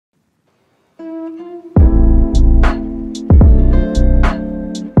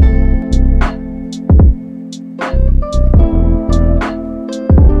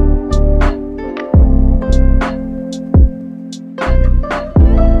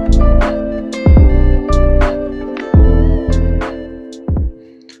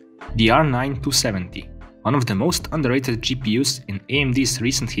The R9 270, one of the most underrated GPUs in AMD's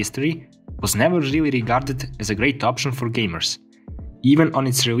recent history, was never really regarded as a great option for gamers. Even on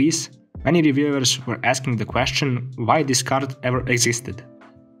its release, many reviewers were asking the question why this card ever existed.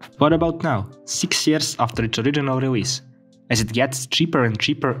 What about now, 6 years after its original release, as it gets cheaper and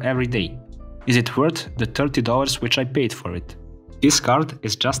cheaper every day? Is it worth the $30 which I paid for it? This card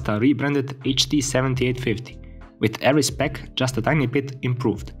is just a rebranded HD 7850, with every spec just a tiny bit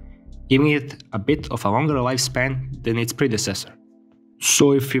improved, giving it a bit of a longer lifespan than its predecessor.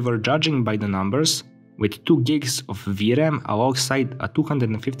 So if we were judging by the numbers, with 2 gigs of VRAM alongside a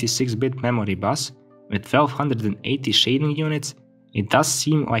 256-bit memory bus with 1280 shading units, it does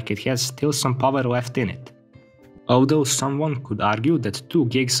seem like it has still some power left in it. Although someone could argue that 2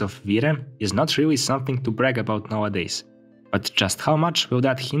 gigs of VRAM is not really something to brag about nowadays, but just how much will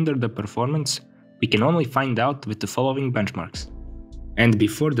that hinder the performance, we can only find out with the following benchmarks. And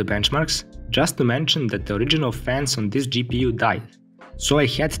before the benchmarks, just to mention that the original fans on this GPU died, so I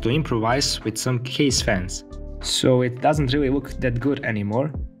had to improvise with some case fans. So it doesn't really look that good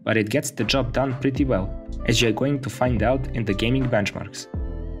anymore, but it gets the job done pretty well, as you are going to find out in the gaming benchmarks.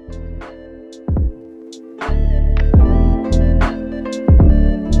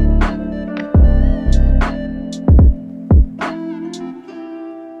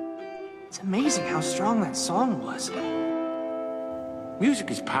 It's amazing how strong that song was.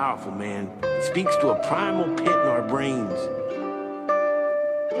 Music is powerful, man. It speaks to a primal pit in our brains.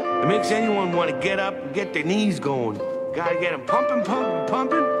 It makes anyone want to get up and get their knees going. Gotta get them pumping, pumping,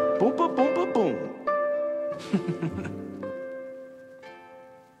 pumping. Boom, boom, boom, boom, boom.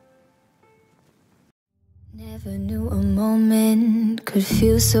 Never knew a moment could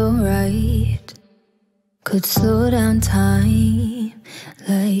feel so right, could slow down time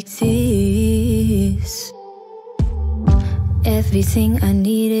like this. Everything I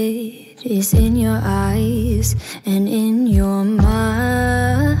needed is in your eyes and in your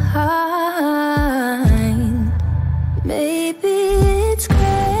mind. Maybe it's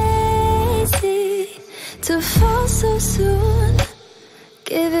crazy to fall so soon,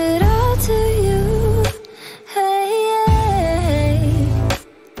 give it all to you, hey,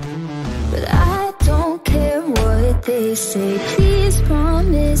 but I don't care what they say. Please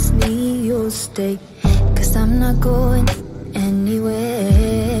promise me you'll stay, 'cause I'm not going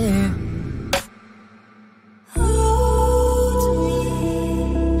anywhere. Hold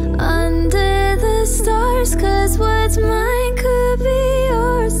me under the stars, 'cause what's mine could be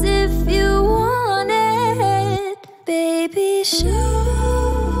yours if you want it. Baby,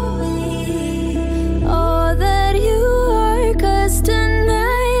 show me all that you are, 'cause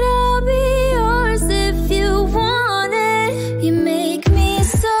tonight I'll be yours if you want it. You make me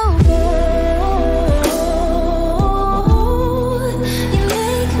so bold. You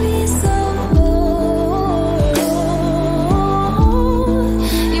make me so bold.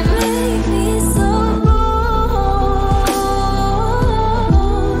 You make me so bold.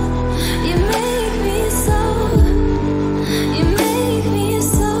 You make me so. You make me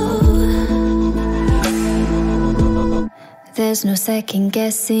so. There's no second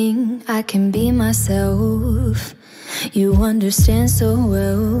guessing, I can be myself. You understand so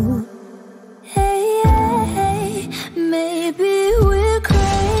well. Hey, hey, maybe we're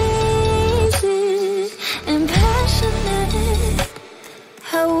crazy and passionate,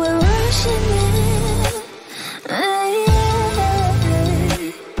 how we're rushing it. Hey,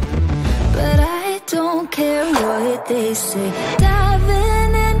 hey, but I don't care what they say.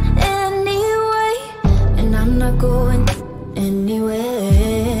 Diving in anyway, and I'm not going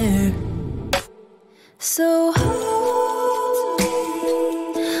anywhere. So hold me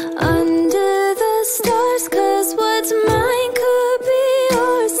under the stars, 'cause what's mine could be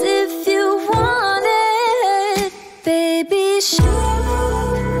yours if you want it. Baby,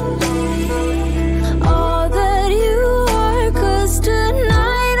 show me all that you are, 'cause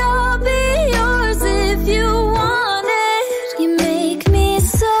tonight I'll be yours if you want it. You make me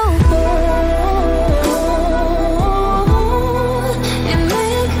so bold. You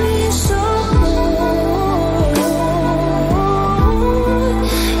make me so bold.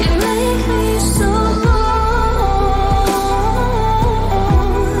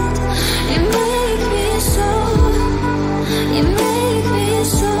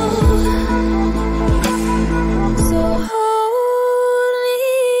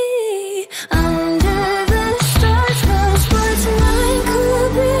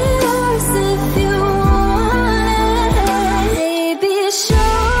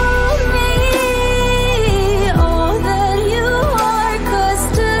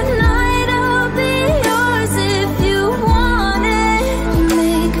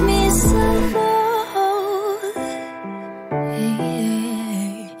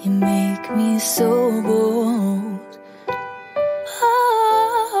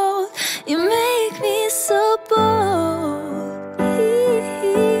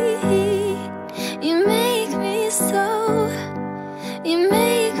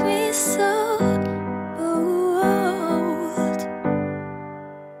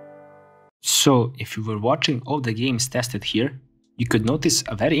 So, if you were watching all the games tested here, you could notice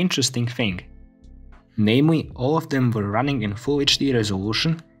a very interesting thing. Namely, all of them were running in Full HD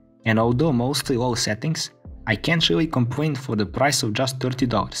resolution, and although mostly low settings, I can't really complain for the price of just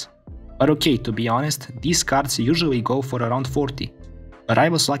 $30. But okay, to be honest, these cards usually go for around $40, but I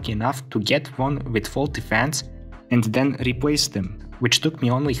was lucky enough to get one with faulty fans and then replace them, which took me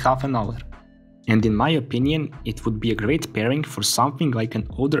only half an hour. And in my opinion, it would be a great pairing for something like an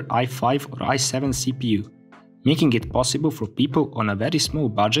older i5 or i7 CPU, making it possible for people on a very small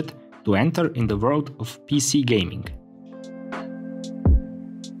budget to enter in the world of PC gaming.